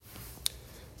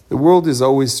The world is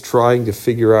always trying to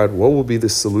figure out what will be the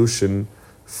solution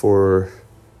for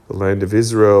the land of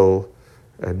Israel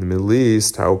and the Middle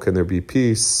East. How can there be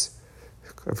peace?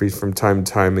 From time to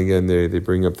time again, they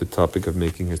bring up the topic of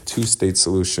making a two-state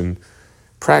solution.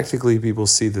 Practically, people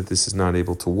see that this is not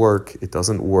able to work. It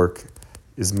doesn't work.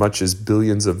 As much as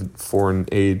billions of foreign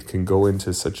aid can go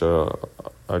into such a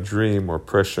dream or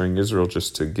pressuring Israel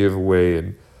just to give away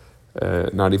and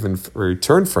not even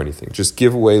return for anything, just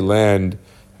give away land,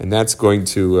 and that's going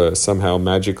to somehow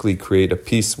magically create a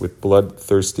peace with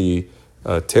bloodthirsty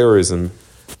terrorism.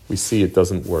 We see it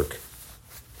doesn't work.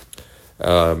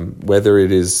 Whether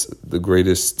it is the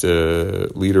greatest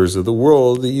leaders of the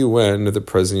world, the UN, or the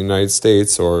President of the United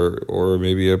States, or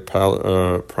maybe a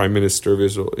Prime Minister of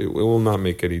Israel, it will not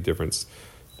make any difference.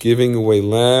 Giving away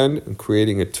land and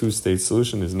creating a two-state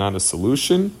solution is not a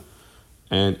solution,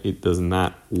 and it does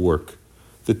not work.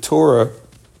 The Torah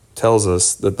tells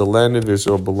us that the land of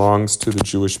Israel belongs to the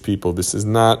Jewish people. This is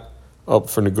not up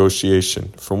for negotiation.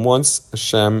 From once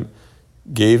Hashem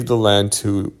gave the land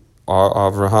to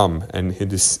Avraham and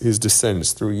his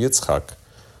descendants through Yitzchak,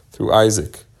 through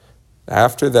Isaac.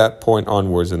 After that point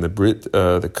onwards, in the Brit,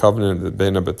 the covenant, the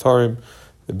Ben Abatarim,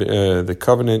 the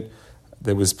covenant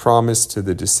that was promised to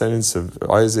the descendants of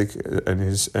Isaac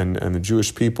and the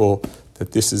Jewish people,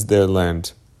 that this is their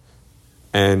land.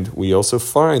 And we also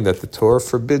find that the Torah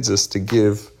forbids us to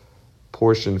give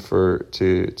portion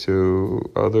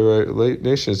to other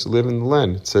nations to live in the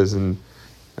land. It says in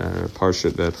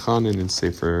Parshat Chanan in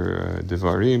Sefer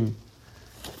Devarim,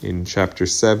 in chapter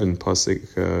 7,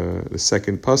 pasuk, the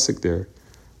second pasuk there,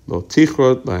 Lo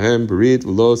tichrot lahem berit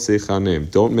lo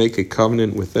sechanem. Don't make a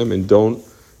covenant with them and don't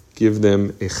give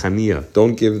them a chaniah.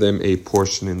 Don't give them a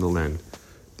portion in the land.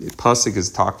 The pasuk is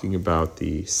talking about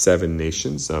the 7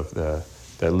 nations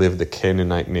that live, the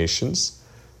Canaanite nations.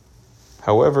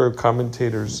 However,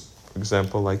 commentators, for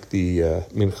example, like the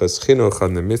Minchas Chinuch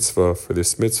on the mitzvah, for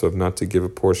this mitzvah of not to give a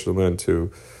portion of land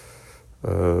to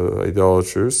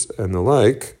idolaters and the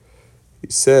like,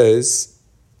 he says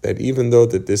that even though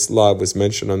that this law was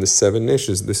mentioned on the 7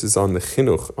 nations, this is on the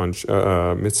Chinuch, on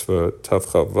mitzvah Tav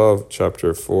Chavav,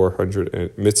 chapter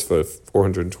 400, mitzvah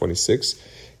 426.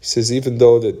 He says even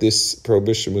though that this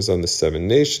prohibition was on the 7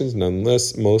 nations,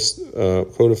 nonetheless most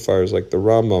codifiers like the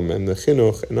Rambam and the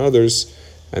Chinuch and others,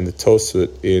 and the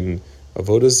Tosfot in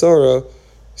Avodah Zarah,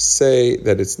 say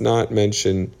that it's not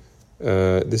mentioned.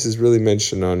 This is really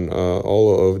mentioned on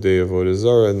all of the Avodah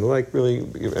Zarah and the like, really,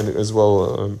 and as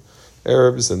well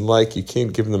Arabs and like. You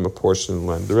can't give them a portion of the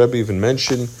land. The Rebbe even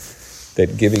mentioned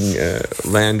that giving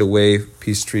land away,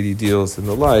 peace treaty deals and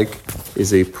the like,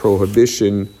 is a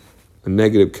prohibition, a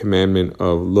negative commandment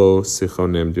of lo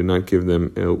sichonem. Do not give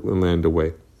them land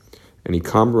away. Any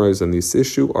compromise on this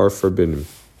issue are forbidden.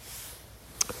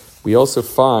 We also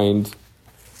find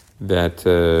that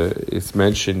it's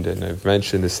mentioned, and I've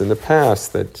mentioned this in the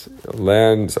past, that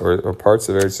lands or parts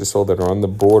of Eretz Yisrael that are on the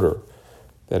border,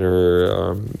 that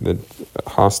are that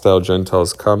hostile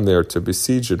Gentiles come there to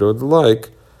besiege it or the like,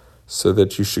 so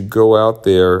that you should go out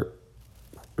there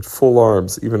with full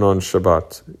arms, even on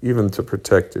Shabbat, even to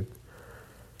protect it.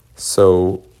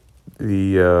 So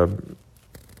the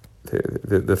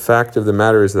fact of the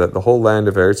matter is that the whole land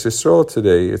of Eretz Yisrael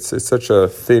today, it's such a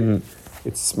thin,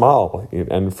 it's small,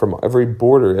 and from every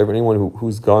border, anyone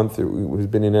who's gone through, who's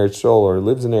been in Eretz Yisrael or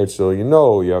lives in Eretz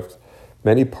Yisrael, you have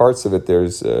many parts of it.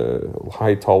 There's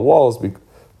tall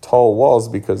walls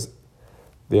because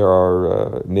there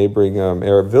are neighboring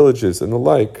Arab villages and the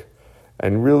like,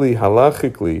 and really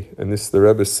halachically, and this the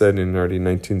Rebbe said in already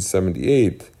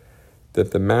 1978,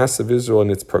 that the mass of Israel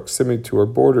and its proximity to our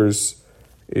borders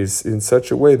is in such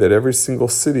a way that every single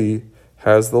city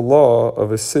has the law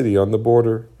of a city on the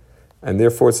border. And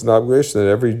therefore it's an obligation that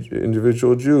every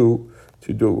individual Jew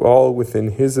to do all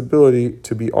within his ability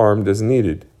to be armed as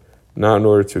needed. Not in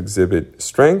order to exhibit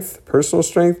strength, personal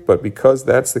strength, but because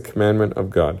that's the commandment of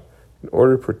God. In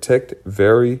order to protect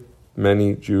very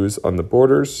many Jews on the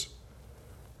borders,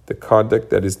 the conduct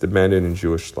that is demanded in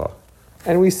Jewish law.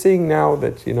 And we're seeing now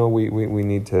that, we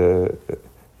need to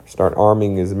start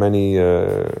arming as many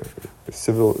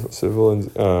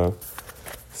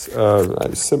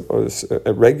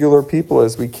regular people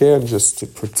as we can, just to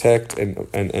protect and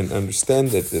understand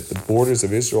that the borders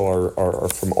of Israel are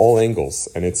from all angles,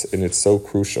 and it's so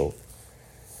crucial.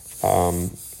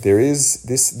 There is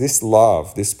this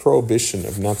law, this prohibition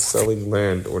of not selling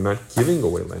land or not giving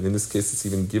away land. In this case, it's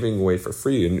even giving away for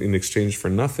free in exchange for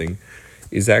nothing,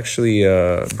 is actually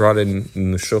brought in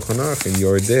the Shulchan Aruch in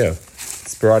Yoredea.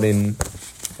 It's brought in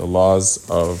the laws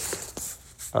of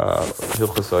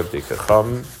Hilchos Avdei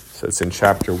Kacham. So it's in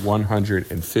chapter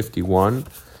 151.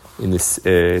 in this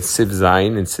Siv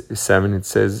Zayin, in 7, it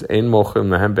says, Ein mochim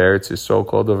lahem be'eretz Yisrael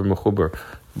kol davar mechuber.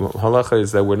 Halacha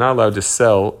is that we're not allowed to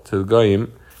sell to the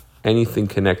goyim anything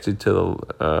connected to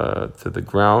the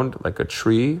ground, like a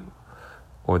tree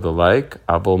or the like.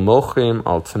 Avol mochim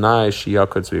al tanai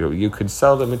shiyakot. You could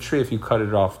sell them a tree if you cut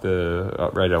it off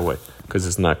right away, because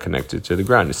it's not connected to the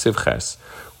ground. It's sivches.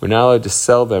 We're not allowed to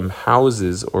sell them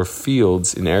houses or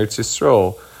fields in Eretz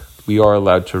Yisrael. We are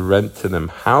allowed to rent to them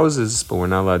houses, but we're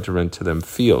not allowed to rent to them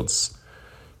fields.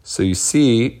 So you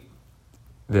see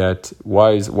that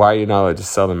why you're not allowed to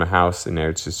sell them a house in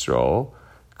Eretz Yisrael?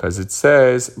 Because it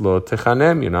says, Lo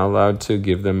techanem, you're not allowed to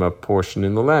give them a portion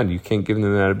in the land. You can't give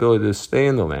them that ability to stay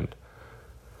in the land.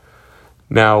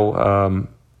 Now,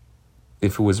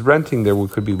 if it was renting, there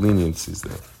could be leniencies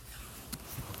there.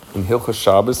 In Hilchos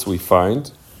Shabbos, we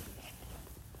find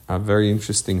a very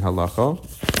interesting halacha.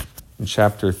 In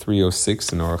chapter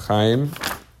 306 in Orach Chaim,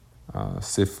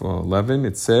 Sif 11,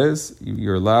 it says,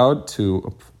 you're allowed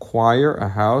to acquire a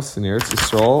house in Eretz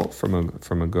Yisrael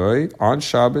from a goy on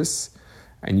Shabbos,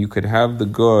 and you could have the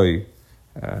goy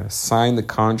sign the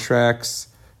contracts,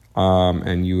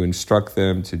 and you instruct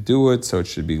them to do it, so it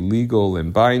should be legal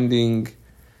and binding.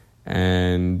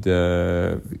 And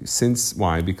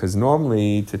why? Because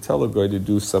normally to tell a goy to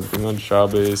do something on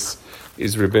Shabbos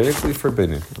is rabbinically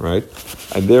forbidden, right?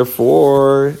 And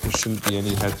therefore, there shouldn't be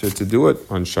any heter to do it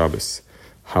on Shabbos.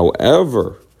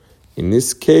 However, in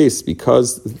this case,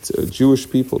 because Jewish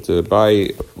people to buy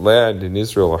land in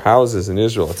Israel or houses in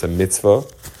Israel, it's a mitzvah.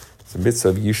 It's a mitzvah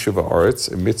of Yishuv Haaretz,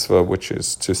 a mitzvah which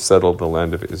is to settle the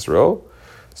land of Israel.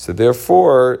 So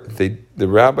therefore, the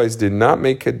rabbis did not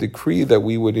make a decree that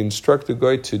we would instruct a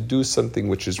guy to do something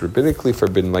which is rabbinically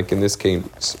forbidden, like in this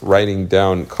case, writing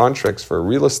down contracts for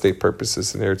real estate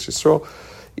purposes in Eretz Yisrael,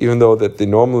 even though that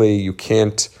normally you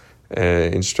can't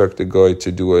instruct a guy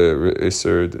to do a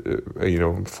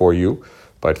isur, for you.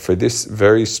 But for this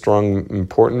very strong,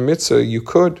 important mitzvah, you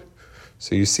could.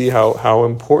 So you see how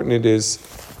important it is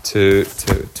to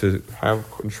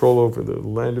have control over the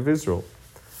land of Israel.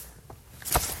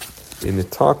 In the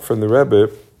talk from the Rebbe,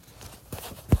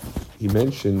 he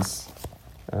mentions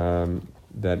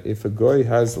that if a goy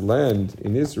has land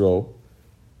in Israel,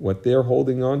 what they're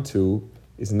holding on to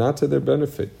is not to their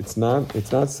benefit. It's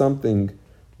not something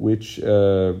which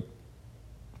is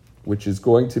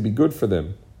going to be good for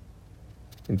them.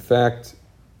 In fact,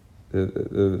 the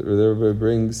Rebbe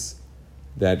brings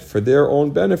that for their own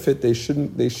benefit, they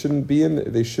shouldn't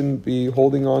be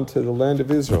holding on to the land of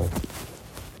Israel,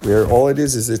 where all it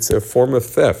is it's a form of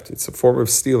theft. It's a form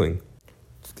of stealing.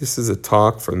 This is a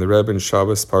talk from the Rebbe in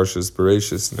Shabbos Parshas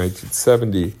Bereishis in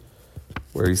 1970,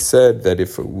 where he said that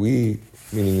if we,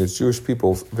 meaning as Jewish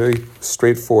people, very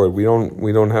straightforward, we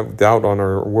don't have doubt on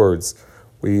our words.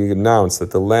 We announce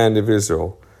that the land of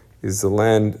Israel is the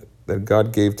land that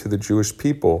God gave to the Jewish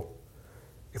people.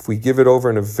 If we give it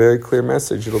over in a very clear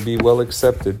message, it'll be well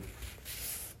accepted.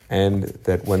 And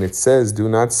that when it says, do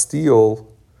not steal,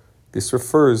 this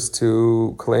refers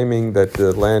to claiming that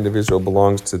the land of Israel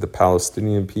belongs to the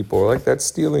Palestinian people, like that's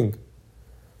stealing.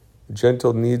 The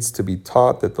Gentile needs to be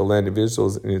taught that the land of Israel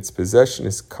is in its possession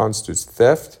constitutes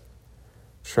theft.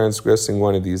 Transgressing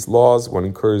one of these laws, one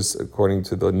incurs, according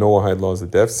to the Noahide laws, a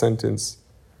death sentence.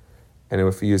 And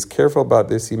if he is careful about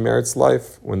this, he merits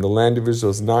life. When the land of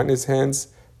Israel is not in his hands,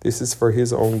 this is for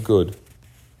his own good.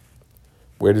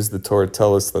 Where does the Torah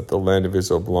tell us that the land of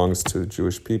Israel belongs to the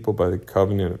Jewish people by the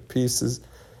covenant of peace?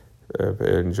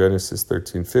 In Genesis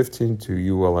 13:15, to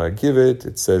you will I give it.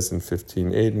 It says in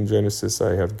 15:8 in Genesis,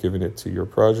 I have given it to your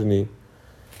progeny,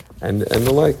 and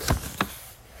the like.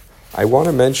 I want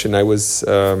to mention I was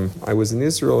in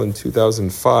Israel in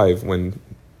 2005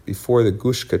 before the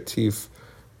Gush Katif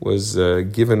was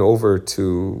given over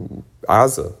to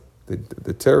Gaza,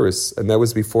 the terrorists, and that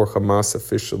was before Hamas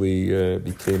officially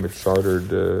became a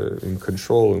chartered in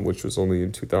control, and which was only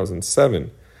in 2007.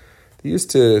 They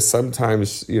used to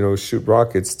sometimes, shoot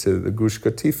rockets to the Gush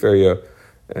Katif area,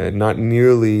 not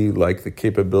nearly like the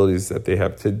capabilities that they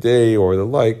have today or the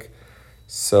like.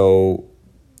 So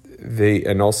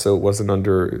also it wasn't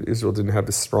Israel didn't have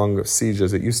as strong a siege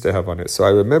as it used to have on it. So I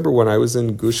remember when I was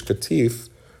in Gush Katif,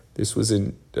 this was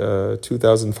in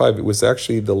 2005, it was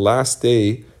actually the last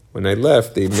day. When I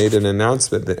left, they made an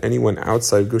announcement that anyone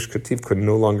outside Gush Katif could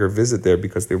no longer visit there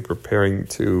because they were preparing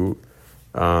to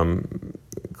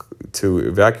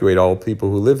evacuate all people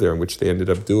who live there, which they ended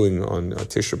up doing on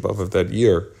Tisha B'Av of that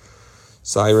year.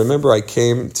 So I remember I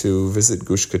came to visit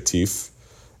Gush Katif,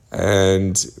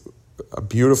 and a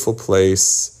beautiful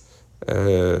place.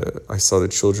 I saw the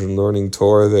children learning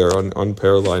Torah there,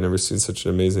 unparalleled. I've never seen such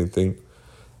an amazing thing.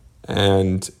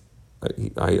 And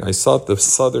I saw at the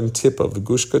southern tip of the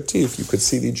Gush Katif, you could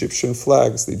see the Egyptian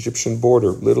flags, the Egyptian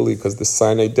border, literally because the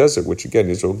Sinai Desert, which again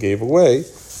Israel gave away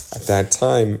at that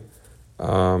time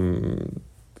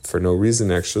for no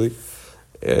reason actually.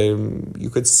 You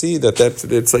could see that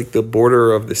it's like the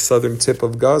border of the southern tip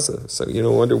of Gaza. So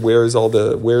wonder where's all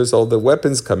the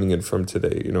weapons coming in from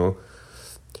today.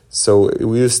 So it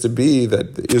used to be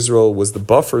that Israel was the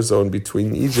buffer zone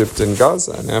between Egypt and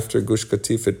Gaza, and after Gush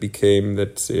Katif, it became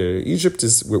that Egypt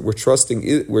is we're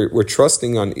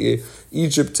trusting on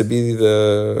Egypt to be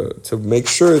to make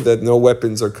sure that no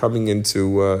weapons are coming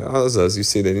into Gaza. As you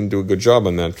see, they didn't do a good job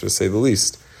on that, to say the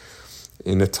least.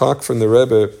 In a talk from the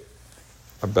Rebbe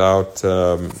about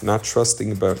not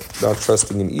trusting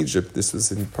in Egypt, this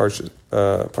was in Parshat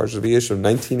Vayeshev,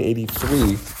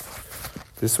 1983.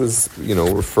 This was,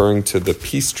 referring to the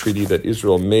peace treaty that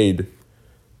Israel made,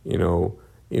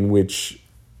 in which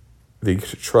they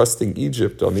trusting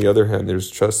Egypt. On the other hand,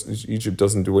 Egypt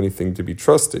doesn't do anything to be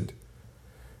trusted.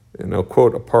 And I'll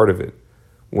quote a part of it.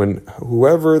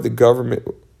 However, the government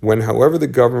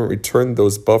returned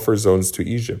those buffer zones to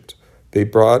Egypt, they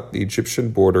brought the Egyptian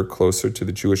border closer to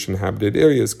the Jewish inhabited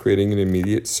areas, creating an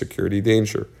immediate security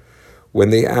danger.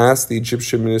 When they asked the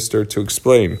Egyptian minister to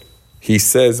explain, he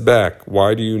says back,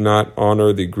 "Why do you not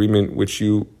honor the agreement which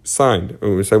you signed?"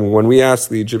 When we asked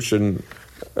the Egyptian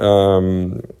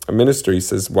minister, he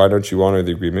says, "Why don't you honor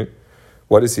the agreement?"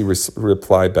 What does he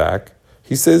reply back?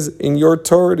 He says, "In your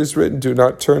Torah it is written, do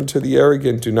not turn to the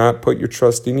arrogant, do not put your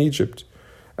trust in Egypt."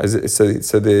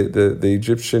 So the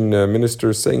Egyptian minister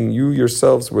is saying, you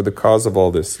yourselves were the cause of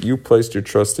all this. You placed your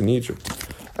trust in Egypt.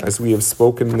 As we have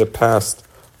spoken in the past,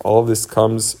 all this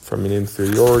comes from an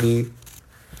inferiority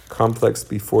complex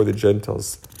before the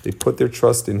Gentiles. They put their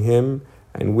trust in him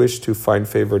and wish to find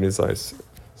favor in his eyes.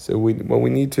 So what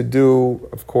we need to do,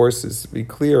 of course, is be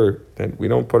clear that we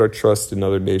don't put our trust in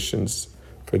other nations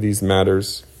for these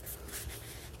matters.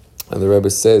 And the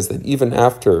Rebbe says that even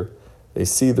after they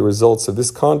see the results of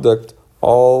this conduct,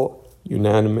 all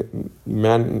unanimously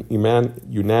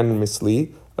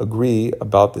agree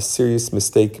about the serious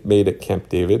mistake made at Camp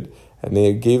David, and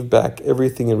they gave back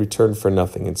everything in return for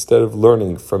nothing. Instead of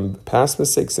learning from past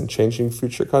mistakes and changing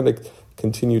future conduct,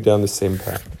 continue down the same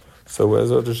path. So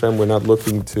as Hashem, we're not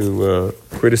looking to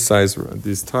criticize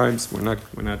these times. We're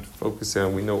not focusing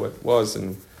on, we know what was,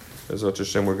 and as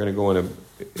Hashem, we're going to go in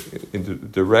the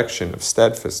direction of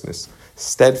steadfast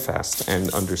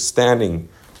and understanding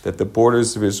that the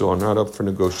borders of Israel are not up for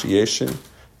negotiation,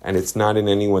 and it's not in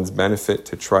anyone's benefit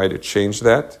to try to change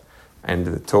that. And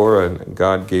the Torah and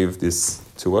God gave this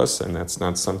to us, and that's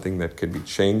not something that could be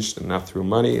changed, and not through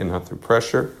money and not through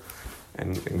pressure.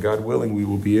 And God willing, we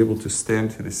will be able to stand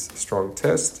to this strong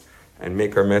test and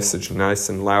make our message nice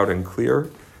and loud and clear,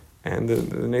 and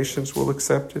the nations will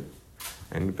accept it.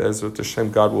 And Bezrat Hashem,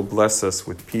 God will bless us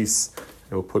with peace,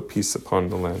 and will put peace upon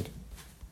the land.